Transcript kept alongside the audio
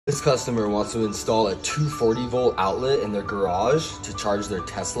This customer wants to install a 240 volt outlet in their garage to charge their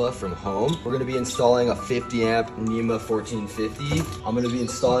Tesla from home. We're gonna be installing a 50 amp NEMA 1450. I'm gonna be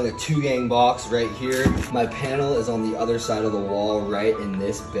installing a 2-gang box right here. My panel is on the other side of the wall right in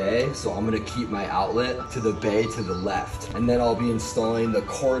this bay. So I'm gonna keep my outlet to the bay to the left. And then I'll be installing the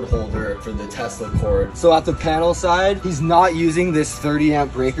cord holder for the Tesla cord. So at the panel side, he's not using this 30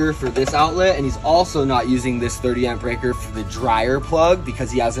 amp breaker for this outlet, and he's also not using this 30 amp breaker for the dryer plug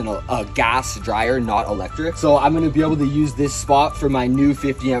because he has a gas dryer, not electric. So I'm gonna be able to use this spot for my new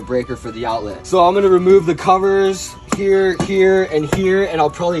 50 amp breaker for the outlet. So I'm gonna remove the covers here, here, and here, and I'll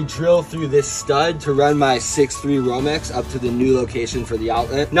probably drill through this stud to run my 6.3 Romex up to the new location for the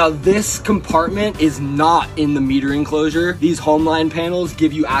outlet. Now this compartment is not in the meter enclosure. These Homeline panels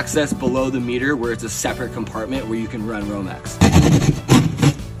give you access below the meter where it's a separate compartment where you can run Romex.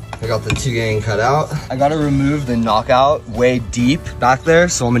 I got the 2-gang cut out. I gotta remove the knockout way deep back there.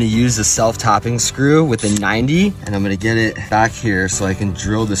 So I'm gonna use the self-tapping screw with a 90 and I'm gonna get it back here so I can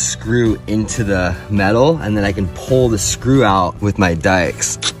drill the screw into the metal and then I can pull the screw out with my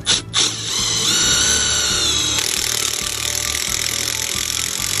dikes.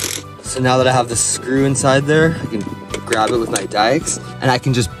 So now that I have the screw inside there, I can grab it with my dikes and I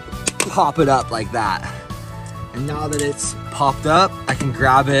can just pop it up like that. And now that it's popped up, I can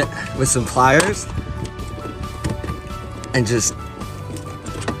grab it with some pliers and just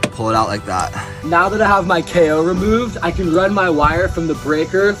pull it out like that. Now that I have my KO removed, I can run my wire from the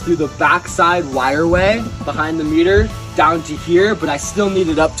breaker through the backside wireway behind the meter down to here, but I still need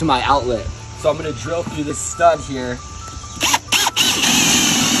it up to my outlet. So I'm gonna drill through this stud here.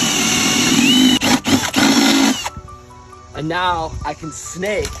 And now I can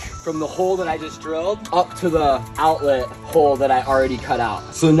snake from the hole that I just drilled up to the outlet hole that I already cut out.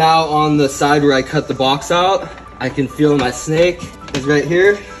 So now on the side where I cut the box out, I can feel my snake is right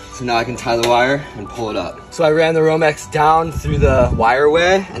here. So now I can tie the wire and pull it up. So I ran the Romex down through the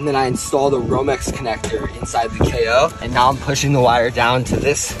wireway and then I installed a Romex connector inside the KO. And now I'm pushing the wire down to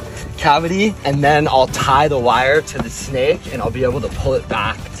this cavity and then I'll tie the wire to the snake and I'll be able to pull it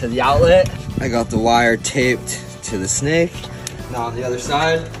back to the outlet. I got the wire taped to the snake. Now on the other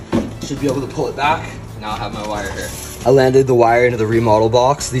side, should be able to pull it back. Now I have my wire here. I landed the wire into the remodel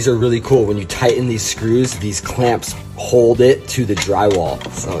box. These are really cool. When you tighten these screws, these clamps hold it to the drywall.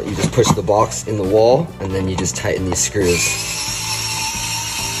 So you just push the box in the wall and then you just tighten these screws.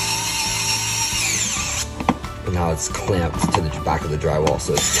 And now it's clamped to the back of the drywall,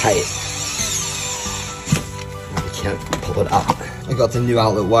 so it's tight. You can't pull it up. I got the new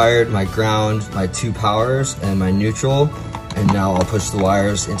outlet wired, my ground, my 2 powers, and my neutral. And now I'll push the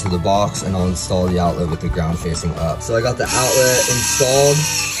wires into the box and I'll install the outlet with the ground facing up. So I got the outlet installed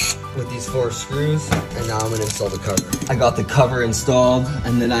with these 4 screws and now I'm gonna install the cover. I got the cover installed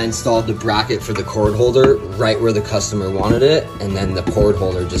and then I installed the bracket for the cord holder right where the customer wanted it. And then the cord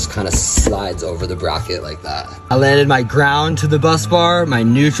holder just kind of slides over the bracket like that. I landed my ground to the bus bar, my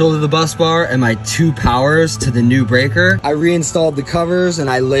neutral to the bus bar, and my 2 powers to the new breaker. I reinstalled the covers and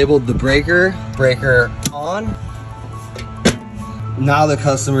I labeled the breaker on. Now the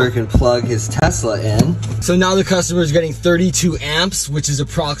customer can plug his Tesla in. So now the customer is getting 32 amps, which is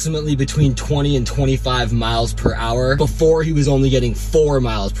approximately between 20 and 25 miles per hour. Before he was only getting 4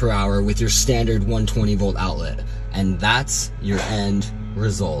 miles per hour with your standard 120 volt outlet. And that's your end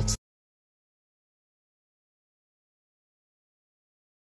result.